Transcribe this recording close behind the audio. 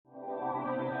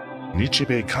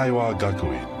Nichibei Kaiwa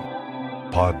Gakuin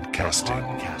Podcasting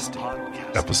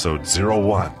Episode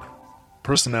 01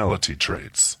 Personality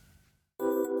Traits.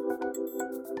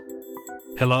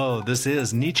 Hello, this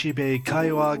is Nichibei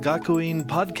Kaiwa Gakuin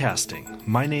Podcasting.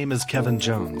 My name is Kevin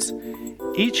Jones.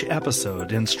 Each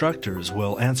episode, instructors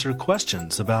will answer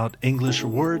questions about English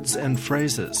words and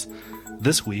phrases.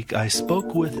 This week, I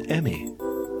spoke with Emmy.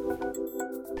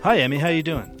 Hi, Emmy. How you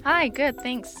doing? Hi, good,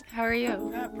 thanks. How are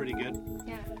you? Yeah, pretty good.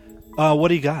 Yeah. What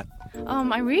do you got?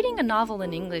 I'm reading a novel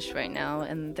in English right now,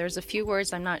 and there's a few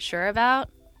words I'm not sure about.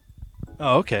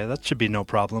 Oh, okay. That should be no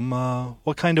problem.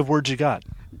 What kind of words you got?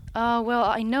 Well,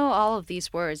 I know all of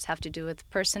these words have to do with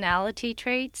personality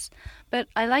traits, but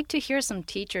I like to hear some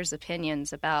teachers'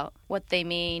 opinions about what they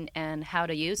mean and how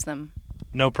to use them.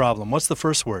 No problem. What's the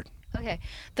first word? Okay,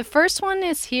 the first one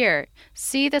is here.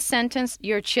 See the sentence,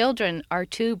 your children are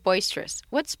too boisterous.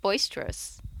 What's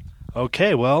boisterous?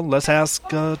 Okay, well, let's ask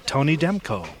Tony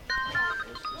Demko.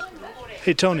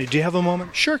 Hey, Tony, do you have a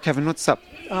moment? Sure, Kevin. What's up?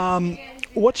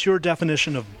 What's your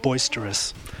definition of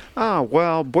boisterous?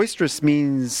 Well, boisterous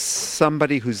means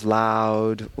somebody who's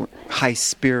loud, high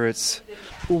spirits.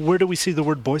 Where do we see the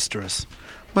word boisterous?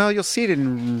 Well, you'll see it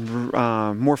in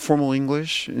more formal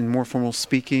English, in more formal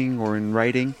speaking, or in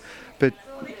writing. But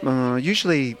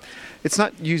usually it's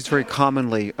not used very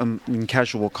commonly in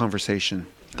casual conversation.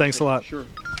 Thanks a lot. Sure.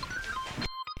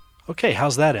 Okay,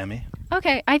 how's that, Emmy?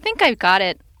 Okay, I think I've got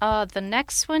it. The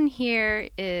next one here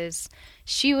is,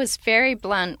 she was very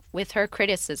blunt with her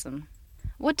criticism.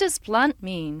 What does blunt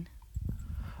mean?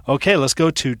 Okay, let's go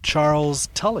to Charles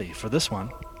Tully for this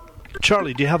one.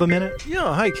 Charlie, do you have a minute?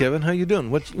 Yeah, hi Kevin, how you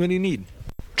doing? What do you need?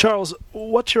 Charles,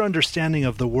 what's your understanding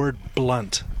of the word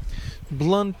blunt?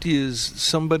 Blunt is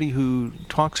somebody who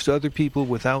talks to other people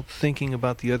without thinking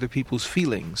about the other people's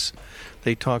feelings.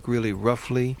 They talk really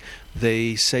roughly,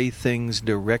 they say things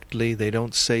directly, they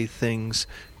don't say things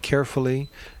carefully,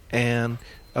 and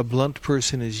a blunt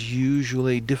person is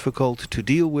usually difficult to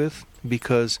deal with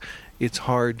because it's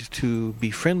hard to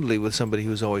be friendly with somebody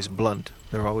who's always blunt.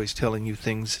 They're always telling you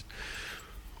things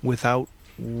without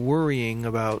worrying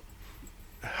about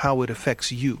how it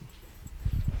affects you.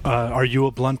 Are you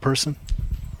a blunt person?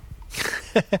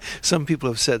 Some people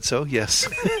have said so, yes.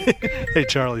 Hey,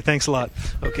 Charlie, thanks a lot.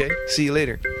 Okay, see you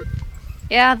later.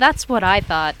 Yeah, that's what I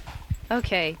thought.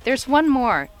 Okay, there's one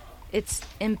more. It's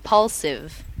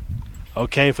impulsive.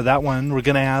 Okay, for that one, we're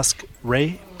going to ask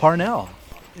Ray Parnell.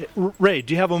 Ray,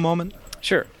 do you have a moment?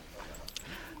 Sure.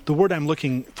 The word I'm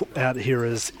looking at here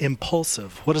is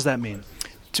impulsive. What does that mean?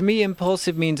 To me,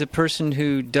 impulsive means a person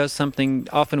who does something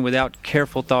often without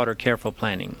careful thought or careful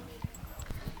planning.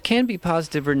 Can be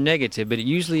positive or negative, but it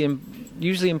usually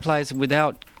implies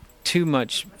without too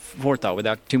much forethought,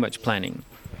 without too much planning.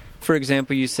 For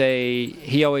example, you say,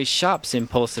 he always shops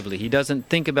impulsively. He doesn't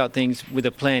think about things with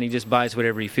a plan. He just buys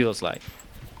whatever he feels like.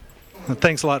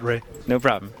 Thanks a lot, Ray. No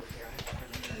problem.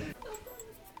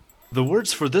 The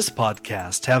words for this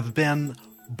podcast have been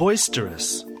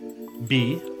boisterous,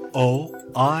 B-O-I-S-T-E-R-O-U-S,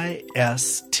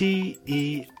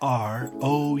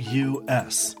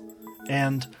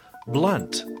 and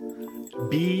blunt,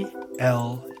 B-L-U-N-T,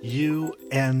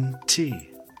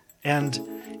 and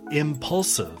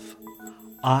impulsive,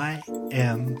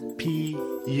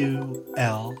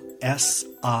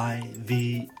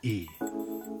 I-M-P-U-L-S-I-V-E.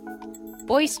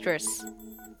 Boisterous,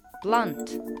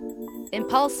 blunt,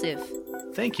 impulsive.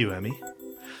 Thank you, Emmy.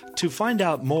 To find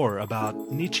out more about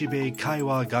Nichibei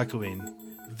Kaiwa Gakuin,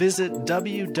 visit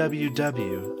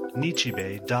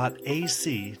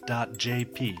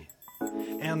www.nichibei.ac.jp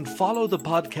and follow the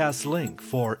podcast link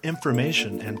for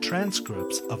information and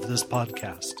transcripts of this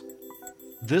podcast.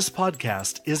 This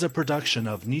podcast is a production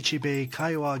of Nichibei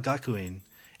Kaiwa Gakuin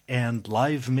and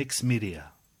Live Mix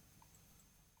Media.